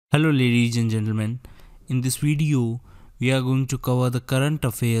Hello ladies and gentlemen, in this video we are going to cover the current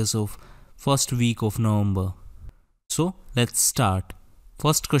affairs of first week of November. So let's start.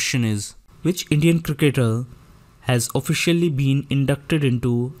 First question is, which Indian cricketer has officially been inducted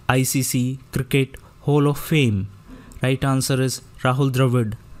into ICC Cricket Hall of Fame? Right answer is Rahul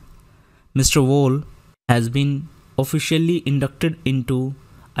Dravid. Mr. Wall has been officially inducted into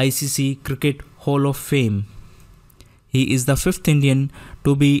ICC Cricket Hall of Fame. He is the fifth Indian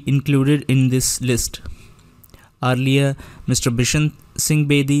to be included in this list. Earlier, Mr. Bishan Singh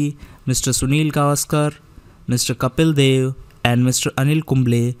Bedi, Mr. Sunil Gavaskar, Mr. Kapil Dev and Mr. Anil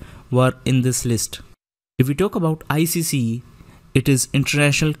Kumble were in this list. If we talk about ICC, it is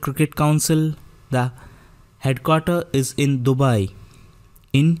International Cricket Council. The headquarters is in Dubai,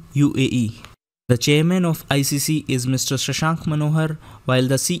 in UAE. The chairman of ICC is Mr. Shashank Manohar, while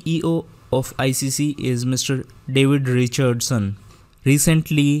the CEO of ICC is Mr. David Richardson.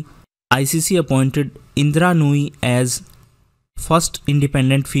 Recently, ICC appointed Indra Nui as first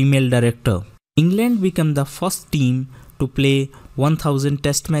independent female director. England became the first team to play 1000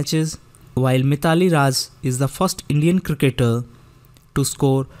 test matches, while Mithali Raj is the first Indian cricketer to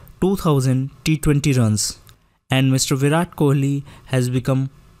score 2000 T20 runs, and Mr. Virat Kohli has become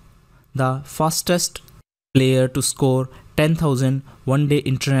the fastest player to score 10,000 one-day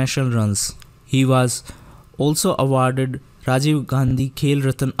international runs. He was also awarded Rajiv Gandhi Khel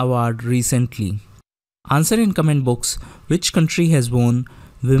Ratan Award recently. Answer in comment box which country has won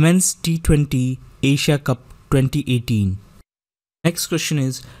Women's T20 Asia Cup 2018. Next question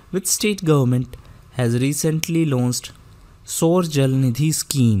is, which state government has recently launched Saur Jal Nidhi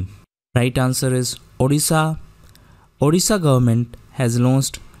scheme? Right answer is Odisha. Odisha government has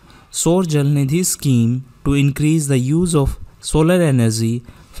launched Saur Jal Nidhi scheme to increase the use of solar energy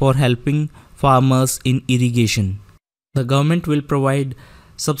for helping farmers in irrigation. The government will provide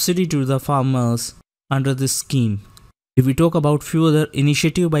subsidy to the farmers under this scheme. If we talk about few other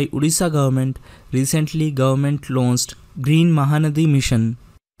initiatives by Odisha government, recently government launched Green Mahanadi Mission.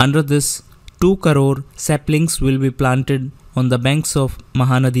 Under this, 2 crore saplings will be planted on the banks of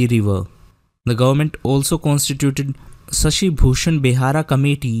Mahanadi river. The government also constituted Shashi Bhushan Behara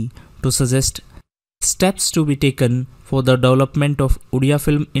Committee to suggest steps to be taken for the development of Odia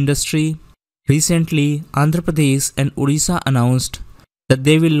film industry. Recently, Andhra Pradesh and Odisha announced that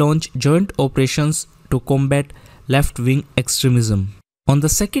they will launch joint operations to combat left-wing extremism. On the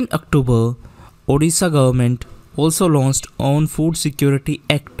 2nd October, Odisha government also launched Own Food Security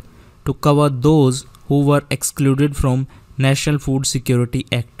Act to cover those who were excluded from National Food Security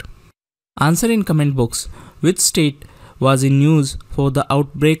Act. Answer in comment box which state was in news for the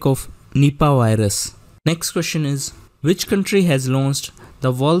outbreak of Nipah virus. Next question is, which country has launched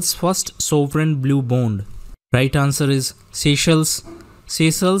the world's first sovereign blue bond? Right answer is Seychelles.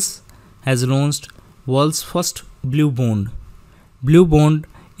 Seychelles has launched world's first blue bond. Blue bond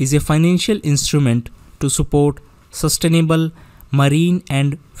is a financial instrument to support sustainable marine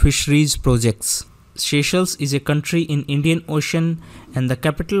and fisheries projects. Seychelles is a country in Indian Ocean and the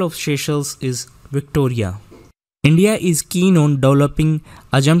capital of Seychelles is Victoria. India is keen on developing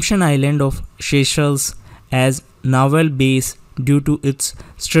Assumption Island of Seychelles as naval base due to its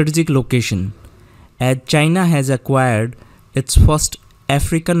strategic location, as China has acquired its first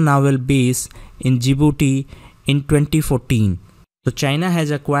African naval base in Djibouti in 2014. So China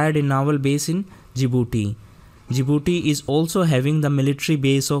has acquired a naval base in Djibouti. Djibouti is also having the military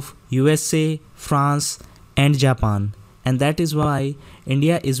base of USA, France and Japan, and that is why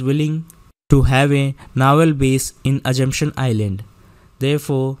India is willing to have a naval base in Assumption Island.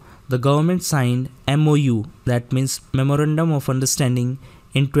 Therefore, the government signed MOU, that means Memorandum of Understanding,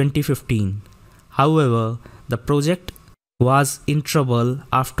 in 2015. However, the project was in trouble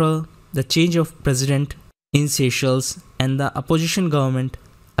after the change of president in Seychelles, and the opposition government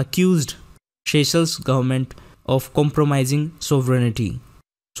accused Seychelles government of compromising sovereignty.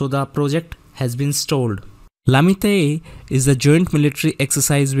 So the project has been stalled. Lamitae is the joint military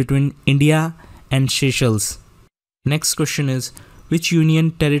exercise between India and Seychelles. Next question is, which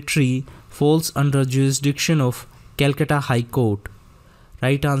union territory falls under jurisdiction of Calcutta High Court?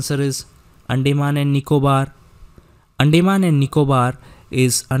 Right answer is Andaman and Nicobar. Andaman and Nicobar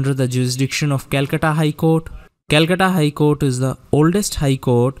is under the jurisdiction of Calcutta High Court. Calcutta High Court is the oldest high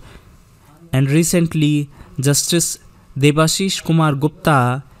court, and recently Justice Debashish Kumar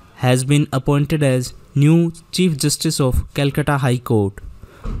Gupta has been appointed as new Chief Justice of Calcutta High Court.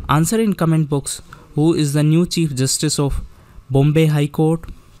 Answer in comment box who is the new Chief Justice of Bombay High Court.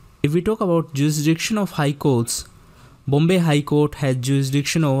 If we talk about jurisdiction of high courts, Bombay High Court has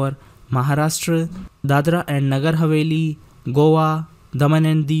jurisdiction over Maharashtra, Dadra and Nagar Haveli, Goa, Daman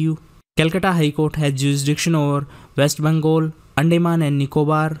and Diu. Calcutta High Court has jurisdiction over West Bengal, Andaman and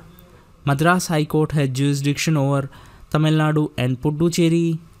Nicobar. Madras High Court has jurisdiction over Tamil Nadu and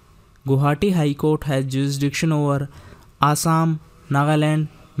Puducherry. Guwahati High Court has jurisdiction over Assam, Nagaland,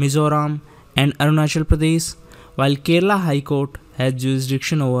 Mizoram and Arunachal Pradesh, while Kerala High Court has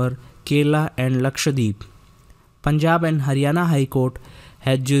jurisdiction over Kerala and Lakshadweep. Punjab and Haryana High Court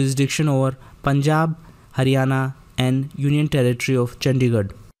has jurisdiction over Punjab, Haryana and Union Territory of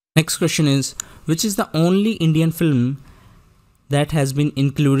Chandigarh. Next question is, which is the only Indian film that has been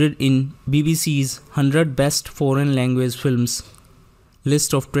included in BBC's 100 Best Foreign Language Films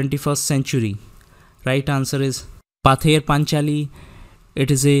list of 21st century? Right answer is Pather Panchali. It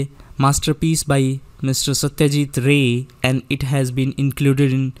is a masterpiece by Mr. Satyajit Ray and it has been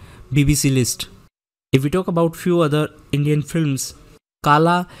included in BBC list. If we talk about few other Indian films,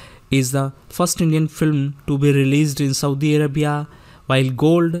 Kala is the first Indian film to be released in Saudi Arabia, while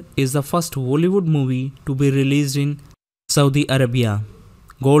Gold is the first Bollywood movie to be released in Saudi Arabia.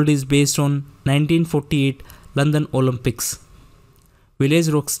 Gold is based on 1948 London Olympics. Village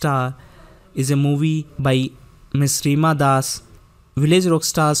Rockstar is a movie by Ms. Reema Das. Village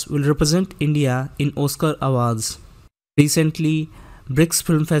Rockstars will represent India in Oscar Awards. Recently, BRICS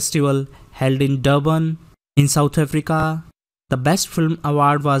Film Festival held in Durban in South Africa. The Best Film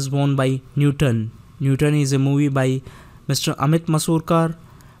Award was won by Newton. Newton is a movie by Mr. Amit Masurkar,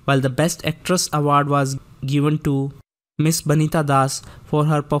 while the Best Actress Award was given to Miss Banita Das for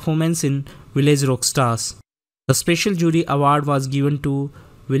her performance in Village Rockstars. The Special Jury Award was given to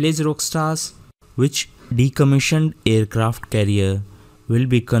Village Rockstars. Which decommissioned aircraft carrier will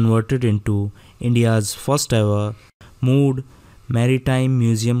be converted into India's first ever Mood Maritime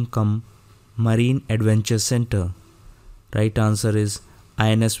Museum cum Marine Adventure Center? Right answer is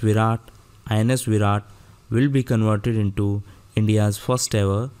INS Virat. INS Virat will be converted into India's first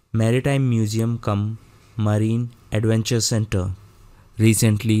ever Maritime Museum cum Marine Adventure Center.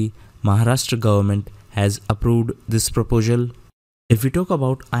 Recently, Maharashtra government has approved this proposal. If we talk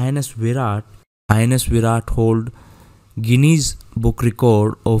about INS Virat hold Guinness Book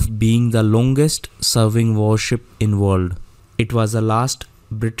record of being the longest serving warship in world. It was the last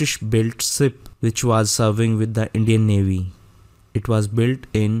British built ship which was serving with the Indian Navy. It was built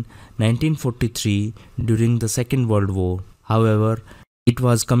in 1943 during the Second World War. However, it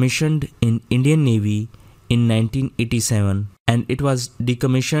was commissioned in Indian Navy in 1987 and it was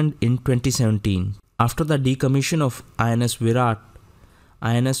decommissioned in 2017. After the decommission of INS Virat,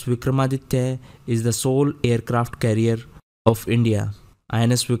 INS Vikramaditya is the sole aircraft carrier of India.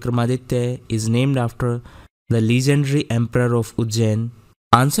 INS Vikramaditya is named after the legendary Emperor of Ujjain.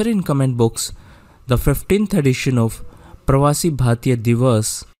 Answer in comment box. The 15th edition of Pravasi Bharatiya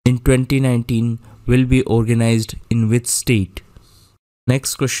Divas in 2019 will be organized in which state?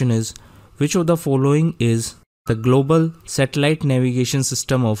 Next question is, which of the following is the global satellite navigation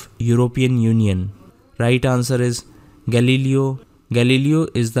system of European Union? Right answer is Galileo. Galileo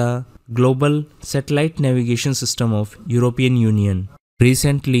is the global satellite navigation system of European Union.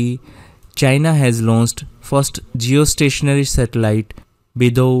 Recently, China has launched first geostationary satellite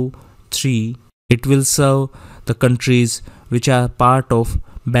Beidou 3. It will serve the countries which are part of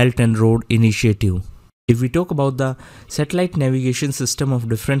Belt and Road Initiative. If we talk about the satellite navigation system of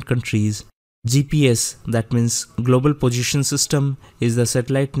different countries, GPS, that means Global Position System, is the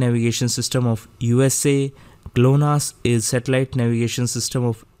satellite navigation system of USA. GLONASS is satellite navigation system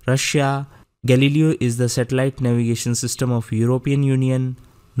of Russia. Galileo is the satellite navigation system of European Union.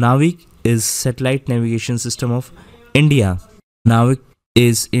 Navik is satellite navigation system of India. Navik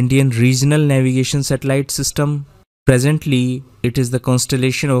is Indian regional navigation satellite system. Presently, it is the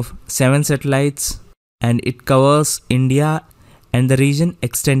constellation of 7 satellites and it covers India and the region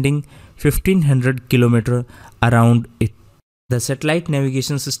extending 1500 km around it. The satellite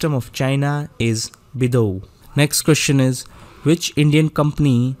navigation system of China is Beidou. Next question is, which Indian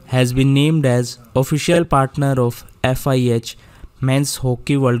company has been named as official partner of FIH Men's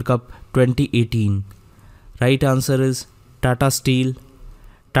Hockey World Cup 2018? Right answer is Tata Steel.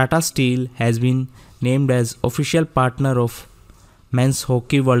 Tata Steel has been named as official partner of Men's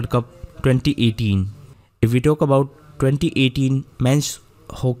Hockey World Cup 2018. If we talk about 2018 Men's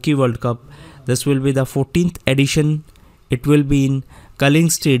Hockey World Cup, this will be the 14th edition. It will be in Kaling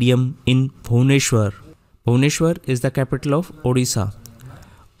Stadium in Bhubaneswar. Bhubaneswar is the capital of Odisha.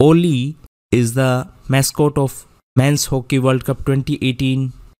 Oli is the mascot of Men's Hockey World Cup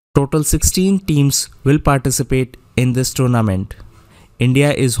 2018. Total 16 teams will participate in this tournament.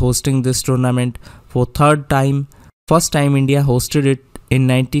 India is hosting this tournament for third time. First time India hosted it in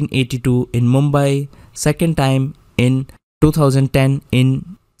 1982 in Mumbai. Second time in 2010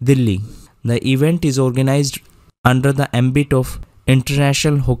 in Delhi. The event is organized under the ambit of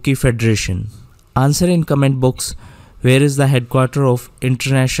International Hockey Federation. Answer in comment box, where is the headquarters of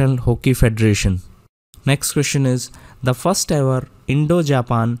International Hockey Federation? Next question is, the first ever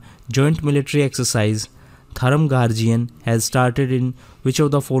Indo-Japan joint military exercise, Dharam Guardian, has started in which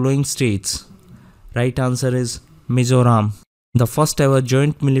of the following states? Right answer is Mizoram. The first ever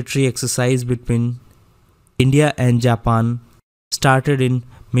joint military exercise between India and Japan started in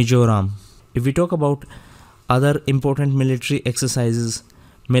Mizoram. If we talk about other important military exercises,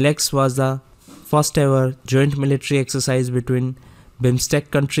 MILEX was the first ever joint military exercise between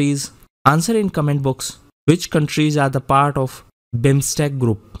BIMSTEC countries. Answer in comment box, which countries are the part of BIMSTEC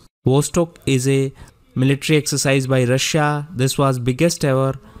group? Vostok is a military exercise by Russia. This was biggest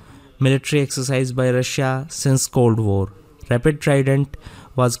ever military exercise by Russia since Cold War. Rapid Trident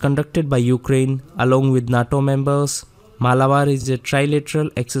was conducted by Ukraine along with NATO members. Malabar is a trilateral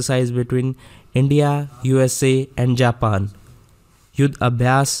exercise between India, USA and Japan. Yudh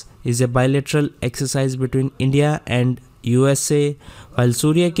Abhyas is a bilateral exercise between India and USA, while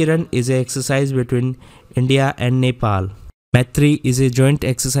Surya Kiran is an exercise between India and Nepal. Maitri is a joint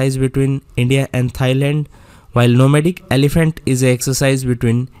exercise between India and Thailand, while Nomadic Elephant is an exercise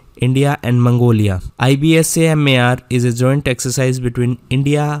between India and Mongolia. IBSAMAR is a joint exercise between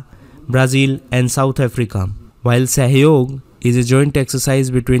India, Brazil and South Africa, while Sahyog is a joint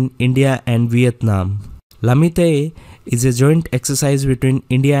exercise between India and Vietnam. Lamite is a joint exercise between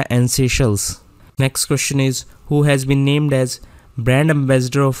India and Seychelles. Next question is, who has been named as Brand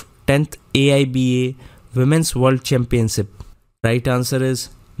Ambassador of 10th AIBA Women's World Championship? Right answer is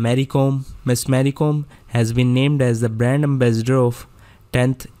Mary Kom. Miss Mary Kom has been named as the Brand Ambassador of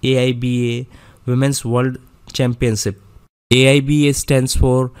 10th AIBA Women's World Championship. AIBA stands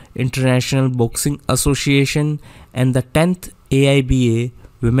for International Boxing Association, and the 10th AIBA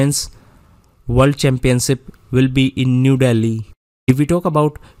Women's World Championship will be in New Delhi. If we talk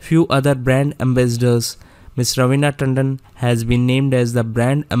about few other brand ambassadors, Ms. Ravina Tandon has been named as the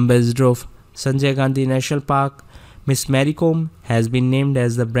brand ambassador of Sanjay Gandhi National Park. Ms. Mary Kom has been named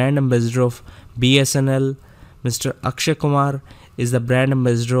as the brand ambassador of BSNL. Mr. Akshay Kumar is the brand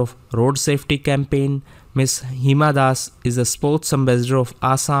ambassador of Road Safety Campaign. Ms. Hima Das is the sports ambassador of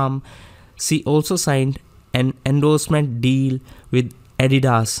Assam. She also signed an endorsement deal with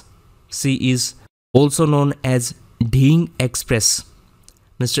Adidas. She is also known as Dhing Express.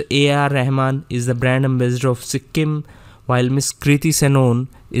 Mr. A.R. Rahman is the brand ambassador of Sikkim, while Ms. Kriti Senon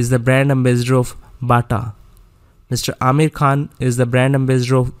is the brand ambassador of Bata. Mr. Amir Khan is the brand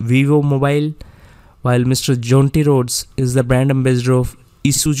ambassador of Vivo Mobile, while Mr. Jonty Rhodes is the brand ambassador of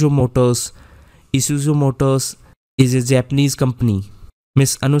Isuzu Motors. Isuzu Motors is a Japanese company.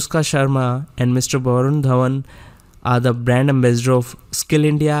 Ms. Anushka Sharma and Mr. Varun Dhawan are the brand ambassador of Skill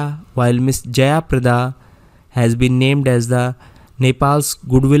India, while Ms. Jaya Prada has been named as the Nepal's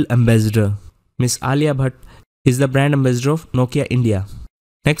Goodwill Ambassador. Ms. Alia Bhatt is the brand ambassador of Nokia India.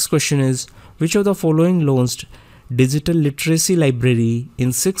 Next question is, which of the following launched digital literacy library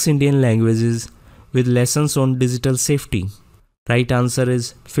in 6 Indian languages with lessons on digital safety? Right answer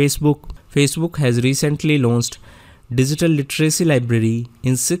is Facebook. Facebook has recently launched digital literacy library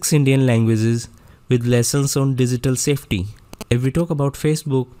in 6 Indian languages with lessons on digital safety. If we talk about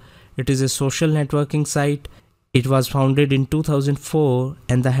Facebook, it is a social networking site. It was founded in 2004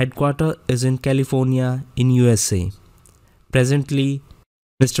 and the headquarters is in California in USA. Presently,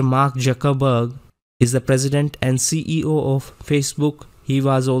 Mr. Mark Zuckerberg is the president and CEO of Facebook. He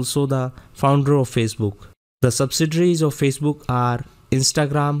was also the founder of Facebook. The subsidiaries of Facebook are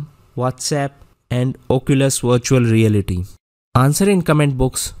Instagram, WhatsApp and Oculus Virtual Reality. Answer in comment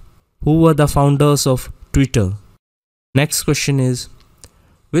box, who were the founders of Twitter? Next question is,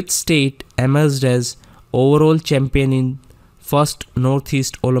 which state emerged as overall champion in first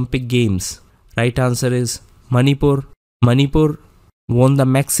Northeast Olympic Games? Right answer is Manipur. Manipur won the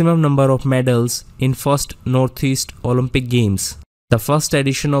maximum number of medals in first Northeast Olympic Games. The first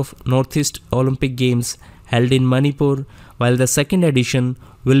edition of Northeast Olympic Games held in Manipur, while the second edition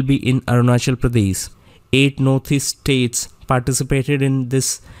will be in Arunachal Pradesh. 8 Northeast states participated in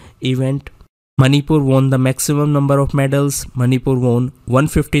this event. Manipur won the maximum number of medals. Manipur won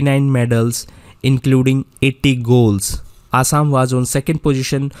 159 medals, including 80 golds. Assam was on second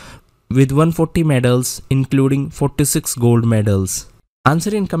position with 140 medals, including 46 gold medals.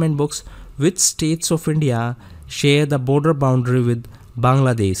 Answer in comment box, which states of India share the border boundary with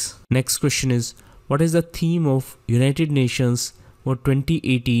Bangladesh? Next question is, what is the theme of United Nations for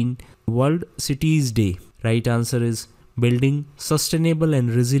 2018 World Cities Day? Right answer is building sustainable and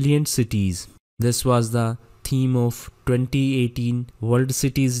resilient cities. This was the theme of 2018 World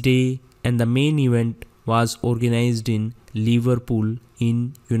Cities Day, and the main event was organized in Liverpool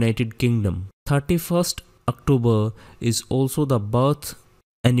in United Kingdom. 31st October is also the birth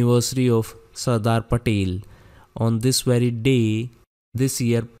anniversary of Sardar Patel. On this very day, this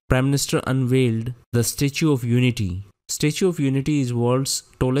year, Prime Minister unveiled the Statue of Unity. Statue of Unity is world's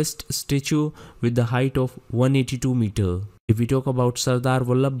tallest statue with the height of 182 meters. If we talk about Sardar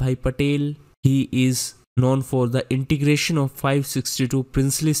Vallabhbhai Patel, he is known for the integration of 562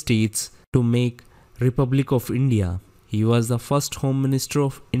 princely states to make Republic of India. He was the first Home Minister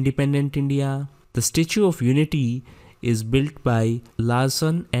of Independent India. The Statue of Unity is built by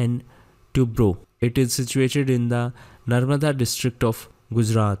Larsen and Toubro. It is situated in the Narmada district of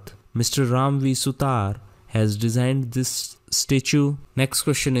Gujarat. Mr. Ram V. Sutar has designed this statue. Next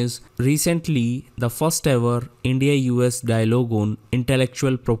question is, recently the first ever India-US dialogue on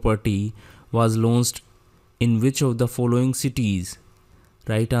intellectual property was launched in which of the following cities?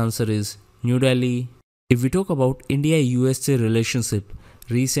 Right answer is New Delhi. If we talk about India-USA relationship,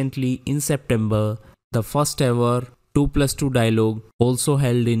 recently in September, the first ever 2+2 dialogue also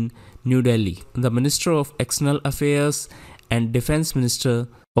held in New Delhi. The Minister of External Affairs and Defense Minister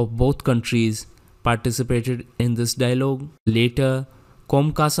of both countries participated in this dialogue. Later,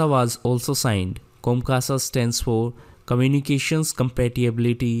 COMCASA was also signed. COMCASA stands for Communications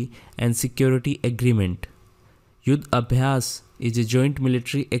Compatibility and Security Agreement. Yudh Abhyas is a joint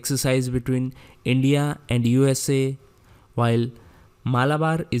military exercise between India and USA, while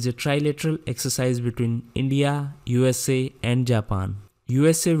Malabar is a trilateral exercise between India, USA and Japan.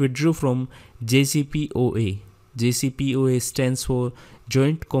 USA withdrew from JCPOA. JCPOA stands for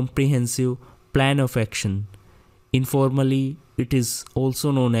Joint Comprehensive Plan of Action. Informally, it is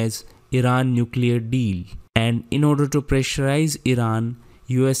also known as Iran Nuclear Deal. And in order to pressurize Iran,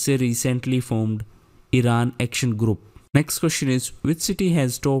 USA recently formed Iran Action Group. Next question is, which city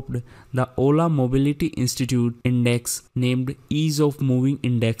has topped the Ola Mobility Institute Index named Ease of Moving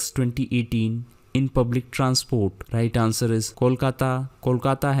Index 2018 in public transport? Right answer is Kolkata.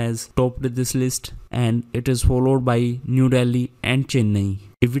 Kolkata has topped this list and it is followed by New Delhi and Chennai.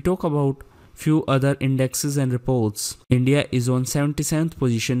 If we talk about few other indexes and reports, India is on 77th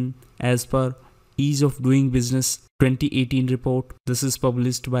position as per Ease of Doing Business 2018 report. This is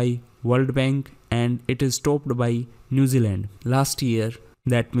published by World Bank and it is topped by New Zealand. Last year,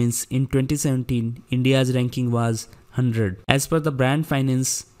 that means in 2017, India's ranking was 100. As per the Brand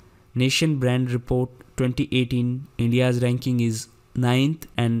Finance Nation Brand Report 2018, India's ranking is 9th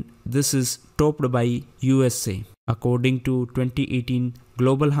and this is topped by USA. According to 2018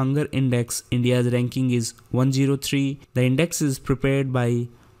 Global Hunger Index, India's ranking is 103. The index is prepared by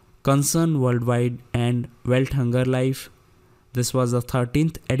Concern Worldwide and World Hunger Life. This was the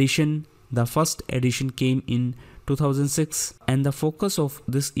 13th edition. The first edition came in 2006 and the focus of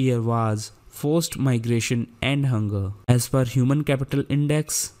this year was forced migration and hunger. As per Human Capital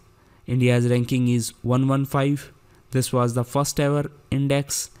Index, India's ranking is 115. This was the first ever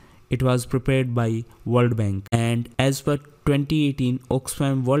index. It was prepared by World Bank. And as per 2018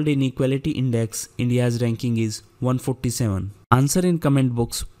 Oxfam World Inequality Index, India's ranking is 147. Answer in comment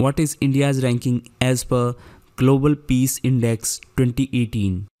box, what is India's ranking as per Global Peace Index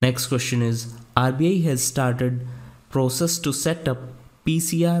 2018? Next question is, RBI has started process to set up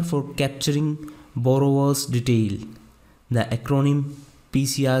PCR for capturing borrowers' detail. The acronym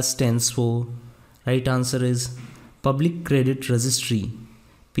PCR stands for, right answer is Public Credit Registry.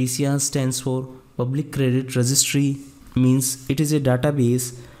 PCR stands for Public Credit Registry, means it is a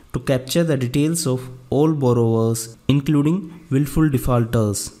database to capture the details of all borrowers, including willful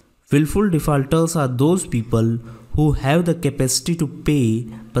defaulters. Willful defaulters are those people who have the capacity to pay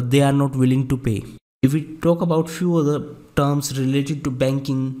but they are not willing to pay. If we talk about few other terms related to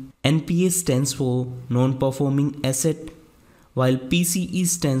banking, NPA stands for non-performing asset, while PCE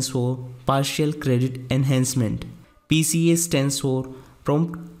stands for partial credit enhancement. PCA stands for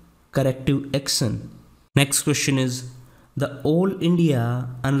prompt corrective action. Next question is, the All India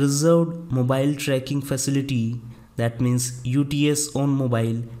Unreserved Mobile Tracking Facility, that means UTS on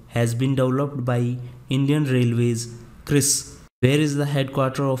mobile, has been developed by Indian Railways, CRIS. Where is the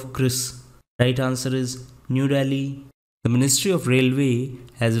headquarters of CRIS? Right answer is New Delhi. The Ministry of Railway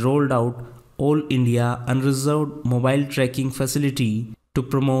has rolled out All India Unreserved Mobile Tracking Facility to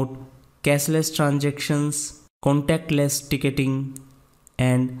promote cashless transactions, contactless ticketing,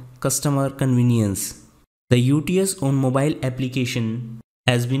 and customer convenience. The UTS on mobile application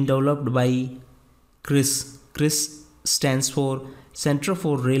has been developed by CRIS. CRIS stands for Center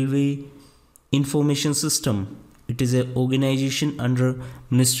for Railway Information System. It is an organization under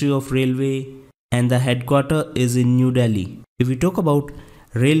Ministry of Railway and the headquarters is in New Delhi. If we talk about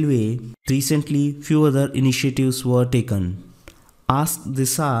railway, recently few other initiatives were taken. Ask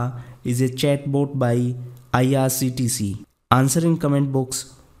Disa is a chatbot by IRCTC. Answer in comment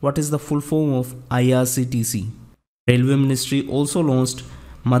box what is the full form of IRCTC. Railway Ministry also launched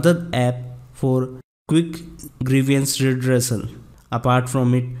Madad app for quick grievance redressal. Apart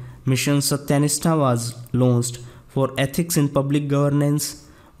from it, Mission Satyanistha was launched for ethics in public governance,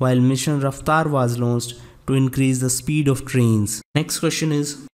 while Mission Raftar was launched to increase the speed of trains. Next question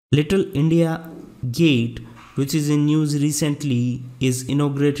is, Little India Gate, which is in news recently, is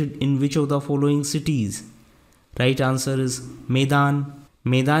inaugurated in which of the following cities? Right answer is Medan.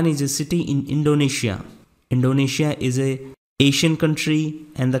 Medan is a city in Indonesia. Indonesia is a Asian country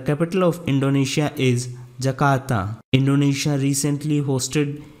and the capital of Indonesia is Jakarta. Indonesia recently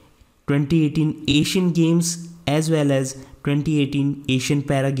hosted 2018 Asian Games as well as 2018 Asian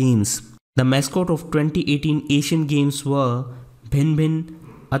Para Games. The mascot of 2018 Asian Games were Bhin Bhin,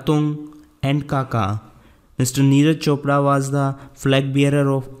 Atung and Kaka. Mr. Neeraj Chopra was the flag bearer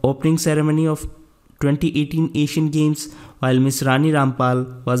of opening ceremony of 2018 Asian Games, while Ms. Rani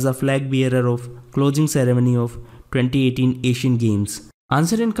Rampal was the flag bearer of closing ceremony of 2018 Asian Games.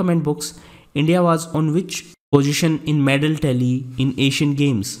 Answer in comment box, India was on which position in medal tally in Asian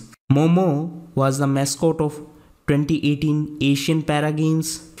Games? Momo was the mascot of 2018 Asian Para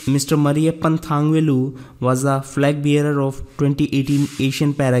Games. Mr. Mariyappan Thangvelu was the flag bearer of 2018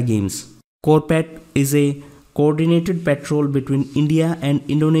 Asian Para Games. Corpet is a coordinated patrol between India and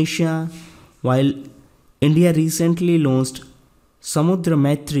Indonesia, while India recently launched Samudra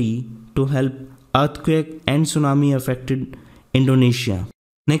Maitri to help earthquake and tsunami affected Indonesia.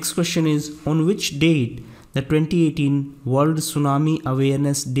 Next question is, on which date the 2018 World Tsunami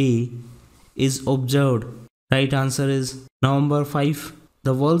Awareness Day is observed? Right answer is November 5.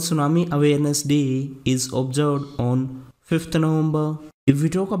 The World Tsunami Awareness Day is observed on 5th November. If we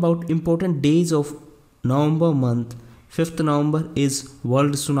talk about important days of November month, 5th November is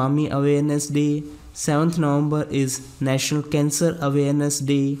World Tsunami Awareness Day, 7th November is National Cancer Awareness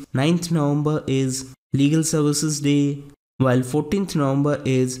Day, 9th November is Legal Services Day, while 14th November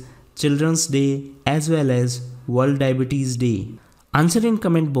is Children's Day as well as World Diabetes Day. Answer in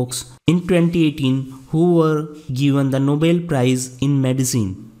comment box, in 2018 who were given the Nobel Prize in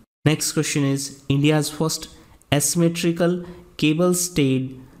Medicine? Next question is, India's first asymmetrical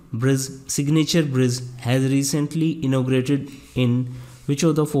cable-stayed bridge, signature bridge, has recently inaugurated in which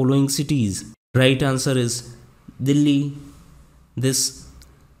of the following cities? Right answer is Delhi. This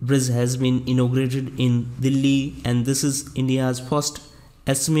bridge has been inaugurated in Delhi and this is India's first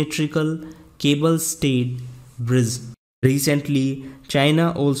asymmetrical cable-stayed bridge. Recently,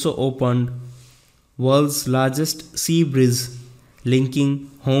 China also opened world's largest sea bridge linking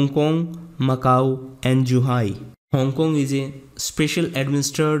Hong Kong, Macau and Zhuhai. Hong Kong is a special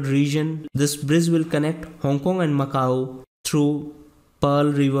administered region. This bridge will connect Hong Kong and Macau through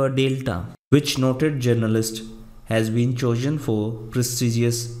Pearl River Delta. Which noted journalist has been chosen for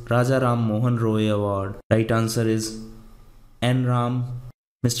prestigious Raja Ram Mohan Roy Award? Right answer is N. Ram.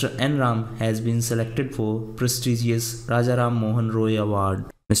 Mr. N. Ram has been selected for prestigious Raja Ram Mohan Roy Award.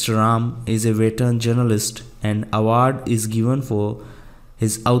 Mr. Ram is a veteran journalist and award is given for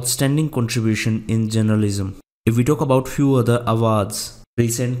his outstanding contribution in journalism. If we talk about few other awards,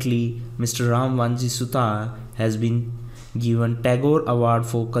 recently Mr. Ram Vanji Sutar has been given Tagore Award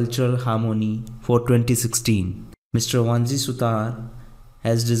for Cultural Harmony for 2016. Mr. Vanji Sutar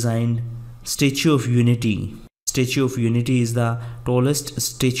has designed Statue of Unity. Statue of Unity is the tallest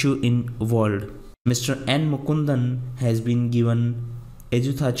statue in the world. Mr. N. Mukundan has been given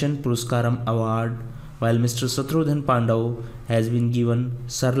Ejuthachan Puruskaram Award, while Mr. Satrudhan Pandav has been given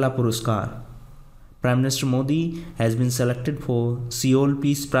Sarla Puruskar. Prime Minister Modi has been selected for Seoul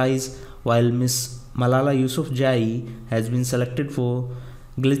Peace Prize, while Ms. Malala Yousafzai has been selected for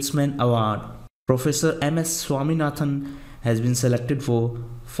Glitzman Award. Professor M.S. Swaminathan has been selected for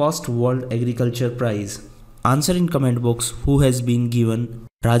First World Agriculture Prize. Answer in comment box who has been given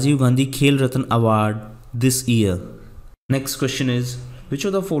Rajiv Gandhi Khel Ratan Award this year. Next question is, which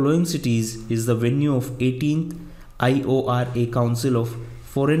of the following cities is the venue of 18th IORA Council of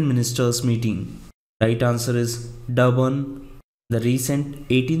Foreign Ministers meeting? Right answer is Durban. The recent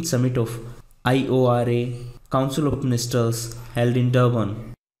 18th summit of IORA Council of Ministers held in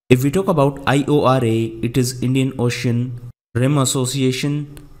Durban. If we talk about IORA, it is Indian Ocean Rim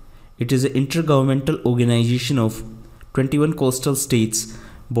Association. It is an intergovernmental organization of 21 coastal states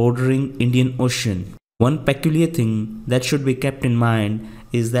bordering Indian Ocean. One peculiar thing that should be kept in mind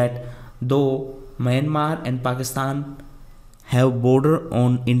is that though Myanmar and Pakistan have border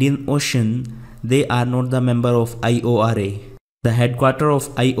on Indian Ocean, they are not the member of IORA. The headquarters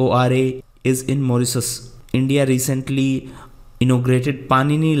of IORA is in Mauritius. India recently inaugurated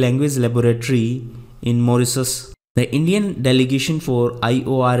Panini Language Laboratory in Mauritius. The Indian delegation for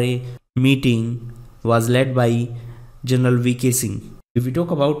IORA meeting was led by General VK Singh. If we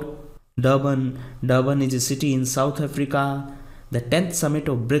talk about Durban is a city in South Africa. The 10th summit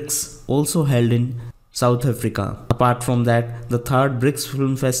of BRICS also held in South Africa. Apart from that, the 3rd BRICS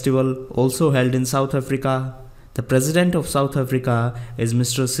Film Festival also held in South Africa. The President of South Africa is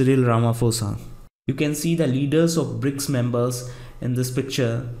Mr. Cyril Ramaphosa. You can see the leaders of BRICS members in this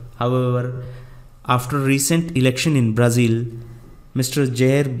picture. However, after recent election in Brazil, Mr.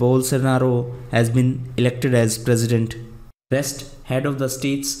 Jair Bolsonaro has been elected as president. Rest head of the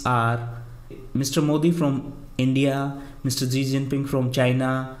states are Mr. Modi from India, Mr. Xi Jinping from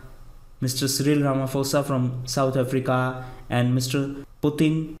China, Mr. Cyril Ramaphosa from South Africa, and Mr.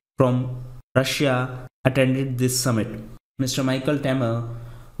 Putin from Russia attended this summit. Mr. Michael Temer,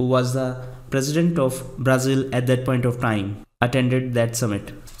 who was the president of Brazil at that point of time, attended that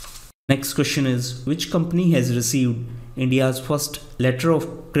summit. Next question is, which company has received India's first letter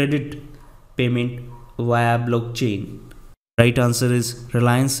of credit payment via blockchain? Right answer is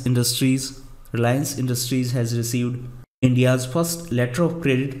Reliance Industries. Reliance Industries has received India's first letter of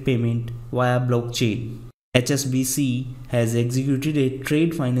credit payment via blockchain. HSBC has executed a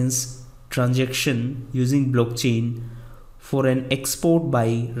trade finance transaction using blockchain for an export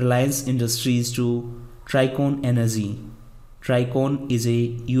by Reliance Industries to Tricon Energy. Tricon is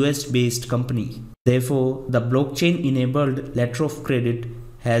a US based company. Therefore, the blockchain enabled letter of credit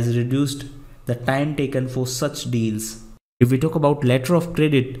has reduced the time taken for such deals. If we talk about letter of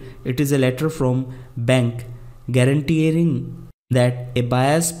credit, it is a letter from bank guaranteeing that a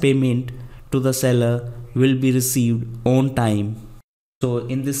buyer's payment to the seller will be received on time. So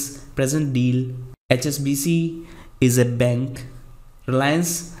in this present deal, HSBC is a bank,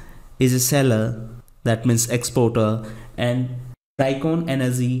 Reliance is a seller, that means exporter, and Tricon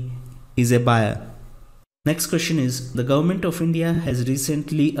Energy is a buyer. Next question is, the government of India has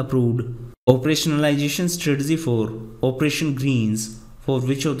recently approved operationalization strategy for Operation Greens for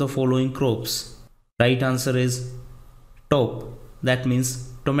which of the following crops? Right answer is top, that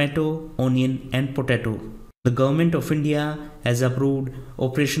means tomato, onion and potato. The government of India has approved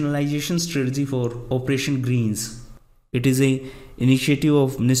operationalization strategy for Operation Greens. It is an initiative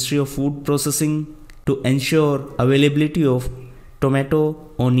of Ministry of Food Processing to ensure availability of tomato,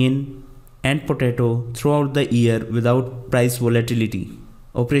 onion and potato throughout the year without price volatility.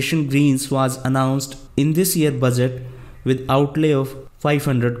 Operation Greens was announced in this year's budget with outlay of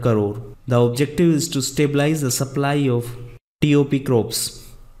 500 crore. The objective is to stabilize the supply of TOP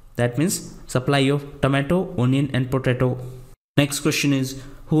crops. That means supply of tomato, onion and potato. Next question is,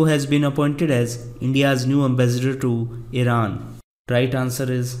 who has been appointed as India's new ambassador to Iran? Right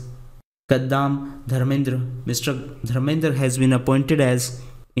answer is Kaddam Dharmendra. Mr. Dharmendra has been appointed as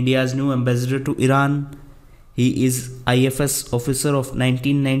India's new ambassador to Iran. He is IFS officer of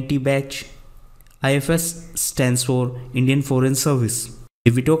 1990 batch. IFS stands for Indian Foreign Service.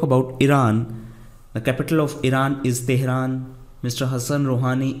 If we talk about Iran, the capital of Iran is Tehran. Mr. Hassan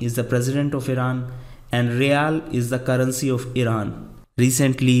Rouhani is the president of Iran and Rial is the currency of Iran.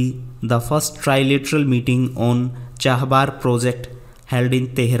 Recently, the first trilateral meeting on Chahbar project held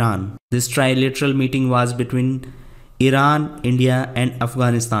in Tehran. This trilateral meeting was between Iran, India and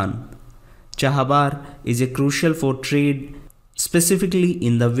Afghanistan. Chahbar is crucial for trade, specifically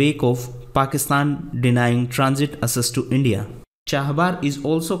in the wake of Pakistan denying transit access to India. Chahbar is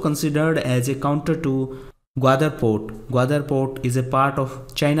also considered as a counter to Gwadar Port. Gwadar Port is a part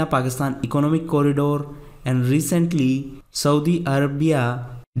of China-Pakistan Economic Corridor, and recently Saudi Arabia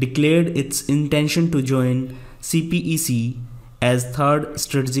declared its intention to join CPEC as third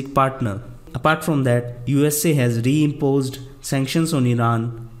strategic partner. Apart from that, USA has reimposed sanctions on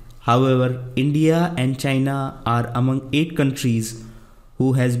Iran. However, India and China are among 8 countries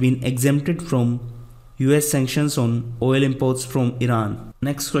who has been exempted from US sanctions on oil imports from Iran.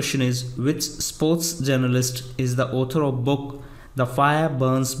 Next question is, which sports journalist is the author of book The Fire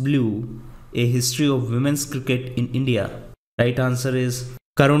Burns Blue, A History of Women's Cricket in India? Right answer is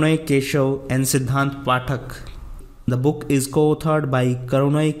Karunai Keshav and Siddhant Pathak. The book is co-authored by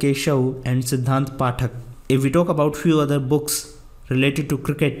Karunai Keshav and Siddhant Pathak. If we talk about few other books related to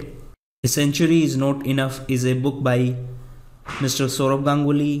cricket, A Century is Not Enough is a book by Mr. Saurabh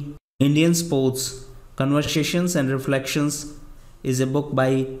Ganguly. Indian Sports, Conversations and Reflections is a book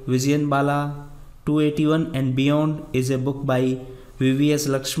by Vijayan Bala. 281 and Beyond is a book by VVS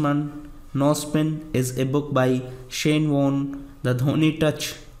Lakshman. No Spin is a book by Shane Warne. The Dhoni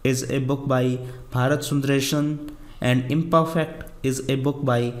Touch is a book by Bharat Sundaresan and Imperfect is a book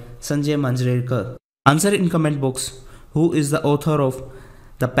by Sanjay Manjrekar. Answer in comment box. Who is the author of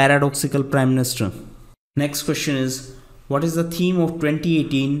The Paradoxical Prime Minister? Next question is, what is the theme of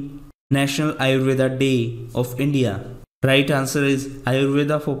 2018 National Ayurveda Day of India? Right answer is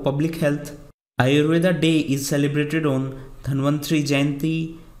Ayurveda for Public Health. Ayurveda Day is celebrated on Dhanvantri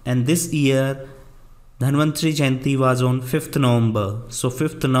Jayanti, and this year Dhanvantri Jayanti was on 5th November. So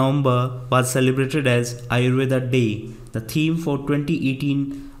 5th November was celebrated as Ayurveda Day. The theme for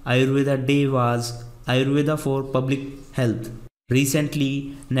 2018 Ayurveda Day was Ayurveda for Public Health.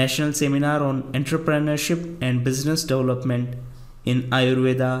 Recently, National Seminar on Entrepreneurship and Business Development in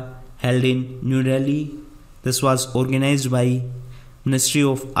Ayurveda held in New Delhi. This was organized by Ministry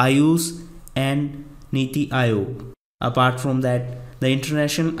of Ayush and Niti Aayog. Apart from that, the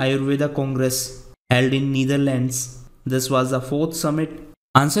International Ayurveda Congress held in Netherlands. This was the 4th summit.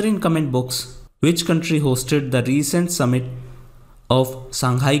 Answer in comment box. Which country hosted the recent summit of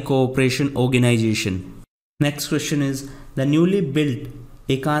Shanghai Cooperation Organization? Next question is, the newly built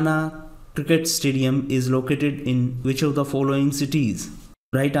Ekana Cricket Stadium is located in which of the following cities?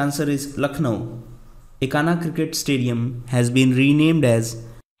 Right answer is Lucknow. Ekana Cricket Stadium has been renamed as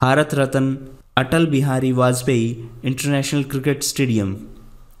Bharat Ratan Atal Bihari Vajpayee International Cricket Stadium.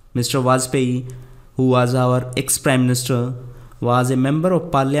 Mr. Vajpayee, who was our ex-Prime Minister, was a Member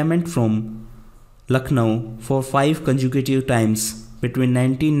of Parliament from Lucknow for 5 consecutive times between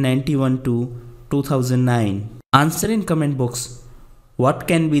 1991 to 2009. Answer in comment box. What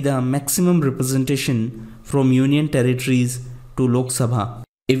can be the maximum representation from Union territories to Lok Sabha?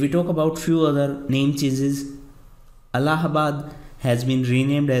 If we talk about few other name changes, Allahabad has been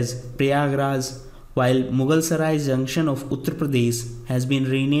renamed as Prayagraj, while Mughal Sarai Junction of Uttar Pradesh has been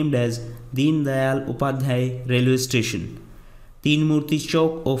renamed as Deen Dayal Upadhyay Railway Station. Teen Murti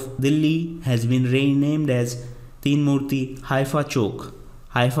Chowk of Delhi has been renamed as Teen Murti Haifa Chowk.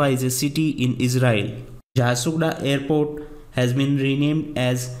 Haifa is a city in Israel. Jharsuguda Airport has been renamed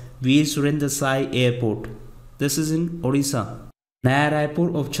as Veer Surendra Sai Airport. This is in Odisha. Naya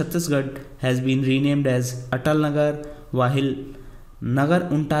Raipur of Chhattisgarh has been renamed as Atal Nagar, while Nagar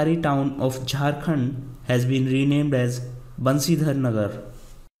Untari town of Jharkhand has been renamed as Bansidhar Nagar.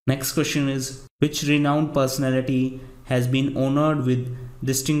 Next question is, which renowned personality has been honored with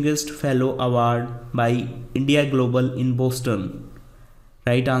Distinguished Fellow Award by India Global in Boston?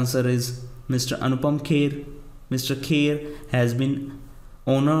 Right answer is Mr. Anupam Kher. Mr. Kher has been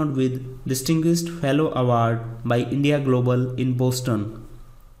honored with Distinguished Fellow Award by India Global in Boston.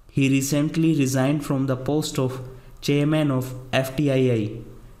 He recently resigned from the post of Chairman of FTII.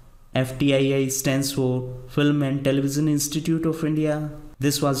 FTII stands for Film and Television Institute of India.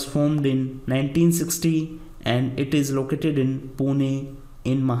 This was formed in 1960 and it is located in Pune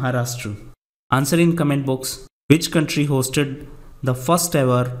in Maharashtra. Answer in comment box. Which country hosted the first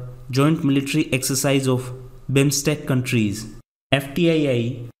ever joint military exercise of BIMSTEC countries?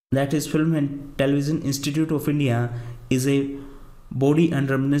 FTII, that is Film and Television Institute of India, is a body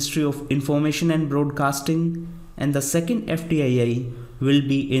under Ministry of Information and Broadcasting, and the second FTII will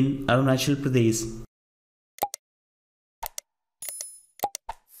be in Arunachal Pradesh.